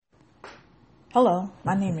Hello,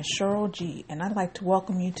 my name is Cheryl G, and I'd like to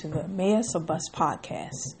welcome you to the Emmaus of Us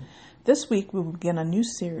podcast. This week we will begin a new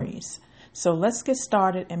series, so let's get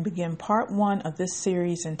started and begin part 1 of this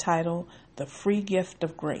series entitled The Free Gift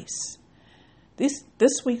of Grace. This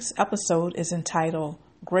week's episode is entitled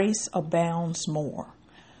Grace Abounds More.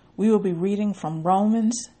 We will be reading from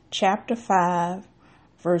Romans chapter 5,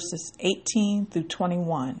 verses 18 through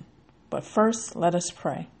 21. But first, let us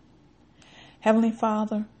pray. Heavenly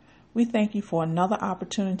Father, we thank you for another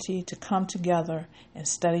opportunity to come together and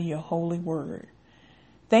study your holy word.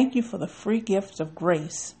 Thank you for the free gift of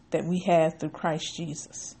grace that we have through Christ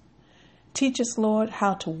Jesus. Teach us, Lord,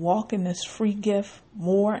 how to walk in this free gift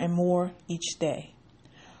more and more each day.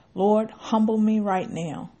 Lord, humble me right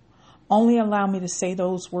now. Only allow me to say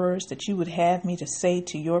those words that you would have me to say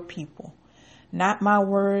to your people. Not my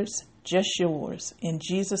words, just yours. In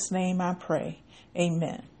Jesus' name I pray.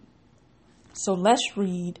 Amen. So let's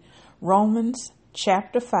read Romans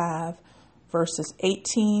chapter 5, verses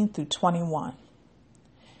 18 through 21.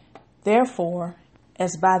 Therefore,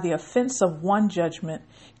 as by the offense of one judgment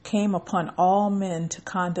came upon all men to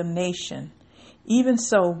condemnation, even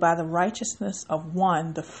so by the righteousness of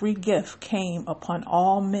one the free gift came upon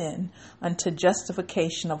all men unto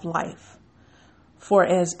justification of life. For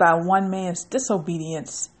as by one man's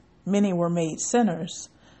disobedience many were made sinners,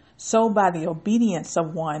 so by the obedience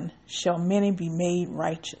of one shall many be made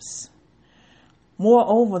righteous.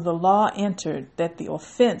 Moreover, the law entered that the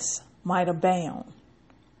offense might abound.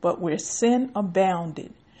 But where sin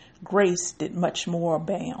abounded, grace did much more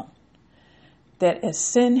abound. That as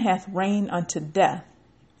sin hath reigned unto death,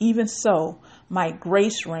 even so might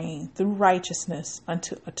grace reign through righteousness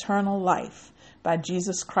unto eternal life by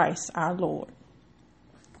Jesus Christ our Lord.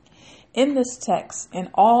 In this text,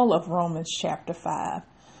 in all of Romans chapter 5,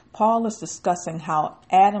 Paul is discussing how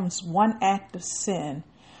Adam's one act of sin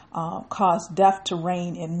caused death to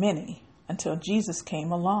reign in many until Jesus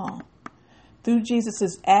came along. Through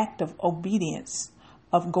Jesus' act of obedience,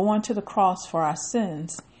 of going to the cross for our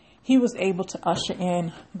sins, he was able to usher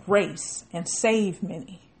in grace and save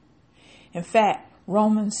many. In fact,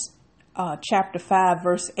 Romans chapter 5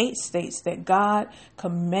 verse 8 states that God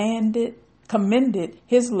commended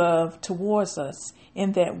his love towards us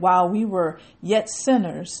in that while we were yet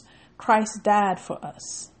sinners, Christ died for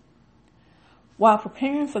us. While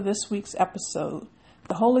preparing for this week's episode,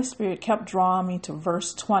 the Holy Spirit kept drawing me to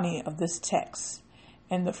verse 20 of this text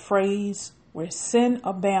and the phrase, where sin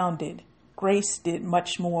abounded, grace did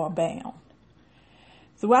much more abound.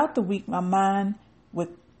 Throughout the week, my mind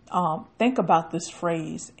would think about this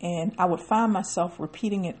phrase, and I would find myself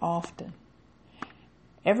repeating it often.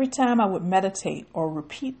 Every time I would meditate or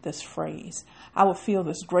repeat this phrase, I would feel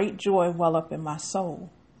this great joy well up in my soul.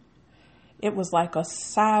 It was like a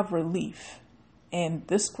sigh of relief, and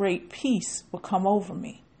this great peace would come over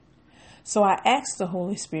me. So I asked the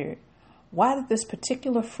Holy Spirit, why did this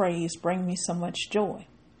particular phrase bring me so much joy?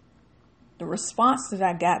 The response that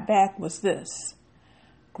I got back was this: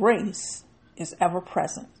 grace is ever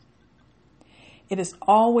present. It is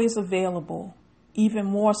always available, even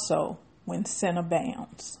more so when sin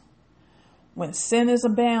abounds. When sin is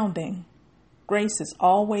abounding, grace is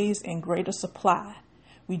always in greater supply.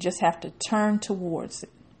 We just have to turn towards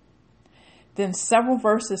it. Then several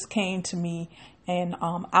verses came to me, and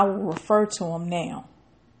I will refer to them now.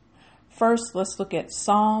 First, let's look at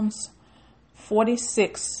Psalms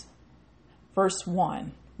 46, verse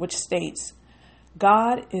 1, which states,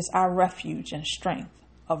 God is our refuge and strength,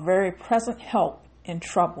 a very present help in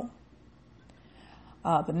trouble.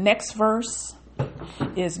 The next verse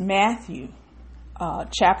is Matthew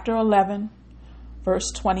chapter 11,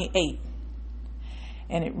 verse 28.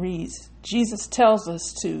 And it reads, Jesus tells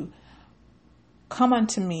us to come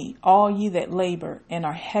unto me, all ye that labor and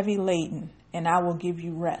are heavy laden, and I will give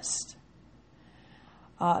you rest.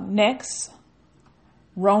 Next,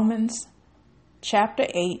 Romans chapter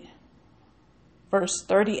 8, verse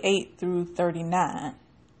 38 through 39.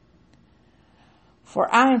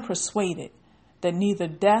 For I am persuaded that neither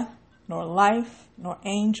death, nor life, nor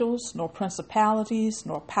angels, nor principalities,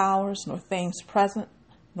 nor powers, nor things present,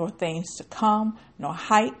 nor things to come, nor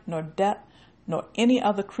height, nor depth, nor any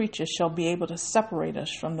other creature shall be able to separate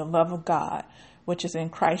us from the love of God, which is in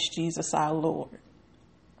Christ Jesus our Lord.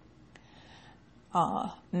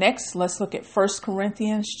 Next, let's look at 1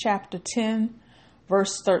 Corinthians chapter 10,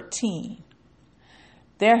 verse 13.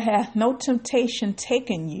 There hath no temptation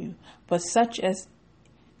taken you, but such as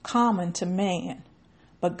common to man.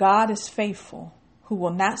 But God is faithful, who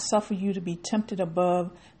will not suffer you to be tempted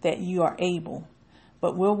above that you are able,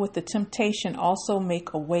 but will with the temptation also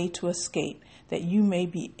make a way to escape, that you may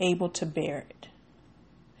be able to bear it.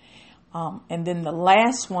 And then the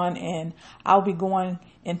last one, and I'll be going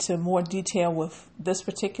into more detail with this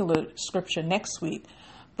particular scripture next week,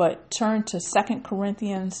 but turn to 2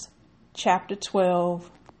 Corinthians chapter 12,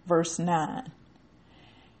 verse 9.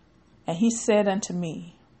 And he said unto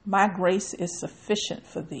me, my grace is sufficient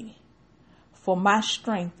for thee, for my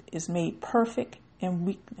strength is made perfect in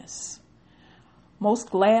weakness. Most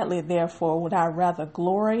gladly, therefore, would I rather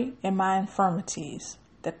glory in my infirmities,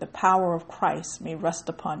 that the power of Christ may rest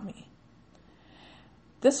upon me.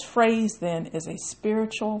 This phrase, then, is a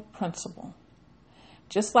spiritual principle.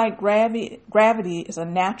 Just like gravity is a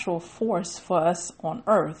natural force for us on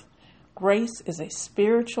earth, grace is a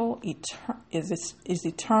spiritual, is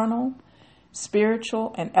eternal,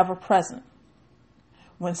 spiritual, and ever-present.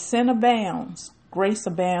 When sin abounds, grace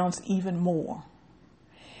abounds even more.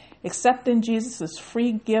 Accepting Jesus'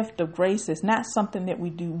 free gift of grace is not something that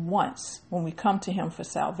we do once when we come to him for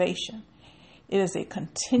salvation. It is a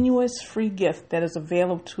continuous free gift that is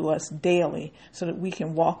available to us daily so that we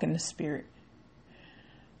can walk in the Spirit.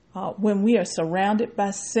 When we are surrounded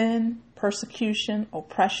by sin, persecution,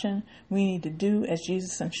 oppression, we need to do as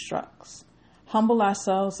Jesus instructs. Humble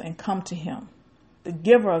ourselves and come to him, the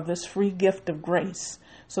giver of this free gift of grace,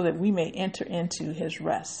 so that we may enter into his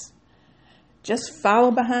rest. Just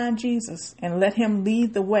follow behind Jesus and let him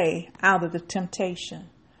lead the way out of the temptation.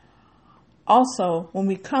 Also, when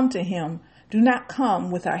we come to him, do not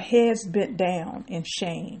come with our heads bent down in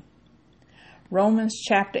shame. Romans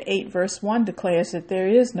chapter 8 verse 1 declares that there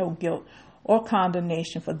is no guilt or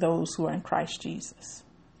condemnation for those who are in Christ Jesus.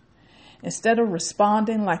 Instead of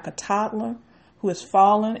responding like a toddler who has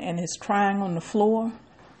fallen and is crying on the floor,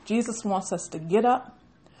 Jesus wants us to get up,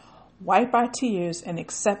 wipe our tears, and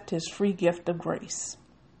accept his free gift of grace.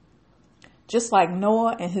 Just like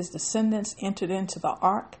Noah and his descendants entered into the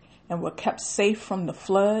ark and were kept safe from the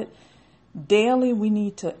flood, daily we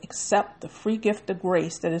need to accept the free gift of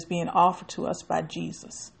grace that is being offered to us by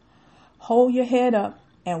Jesus. Hold your head up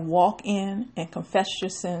and walk in and confess your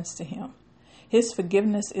sins to him. His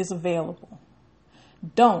forgiveness is available.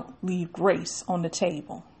 Don't leave grace on the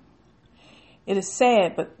table. It is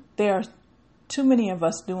sad, but there are too many of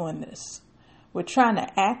us doing this. We're trying to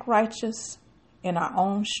act righteous in our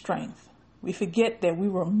own strength. We forget that we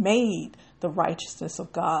were made the righteousness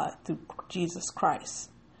of God through Jesus Christ.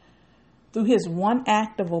 Through his one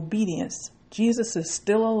act of obedience, Jesus is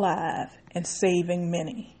still alive and saving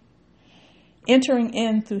many. Entering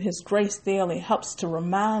in through his grace daily helps to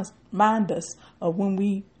remind us of when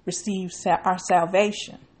we receive our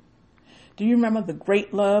salvation. Do you remember the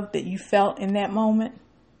great love that you felt in that moment?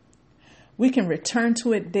 We can return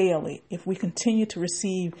to it daily if we continue to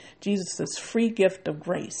receive Jesus' free gift of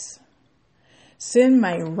grace. Sin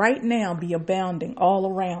may right now be abounding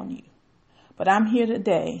all around you, but I'm here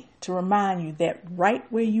today to remind you that right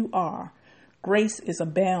where you are, grace is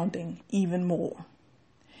abounding even more.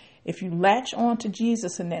 If you latch on to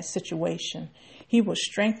Jesus in that situation, he will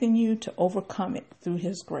strengthen you to overcome it through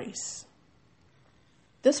his grace.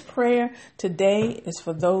 This prayer today is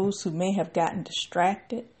for those who may have gotten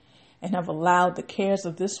distracted and have allowed the cares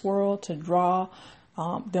of this world to draw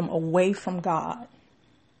them away from God.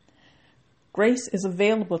 Grace is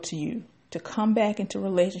available to you to come back into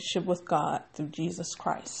relationship with God through Jesus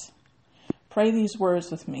Christ. Pray these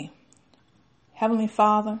words with me. Heavenly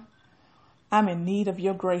Father, I'm in need of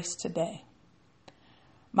your grace today.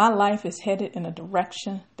 My life is headed in a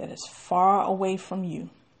direction that is far away from you.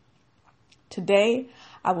 Today,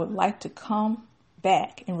 I would like to come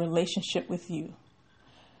back in relationship with you.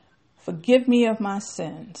 Forgive me of my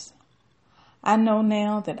sins. I know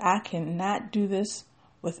now that I cannot do this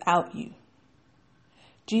without you.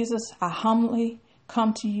 Jesus, I humbly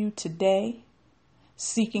come to you today,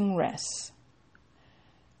 seeking rest.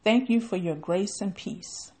 Thank you for your grace and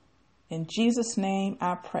peace. In Jesus' name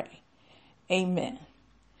I pray. Amen.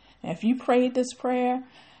 And if you prayed this prayer,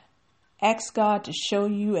 ask God to show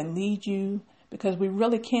you and lead you, because we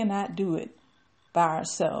really cannot do it by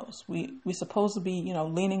ourselves. We're supposed to be,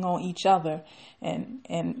 leaning on each other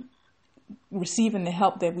and receiving the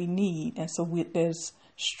help that we need. And so there's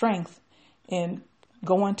strength in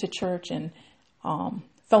going to church and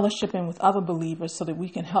fellowshipping with other believers so that we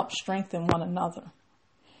can help strengthen one another.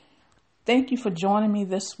 Thank you for joining me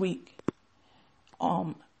this week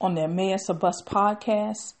on the Emmaus of Bus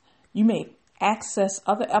podcast. You may access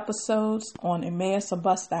other episodes on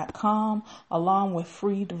emmausofbus.com along with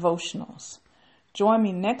free devotionals. Join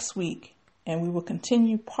me next week and we will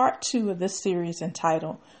continue part 2 of this series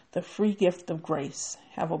entitled The Free Gift of Grace.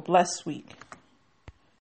 Have a blessed week.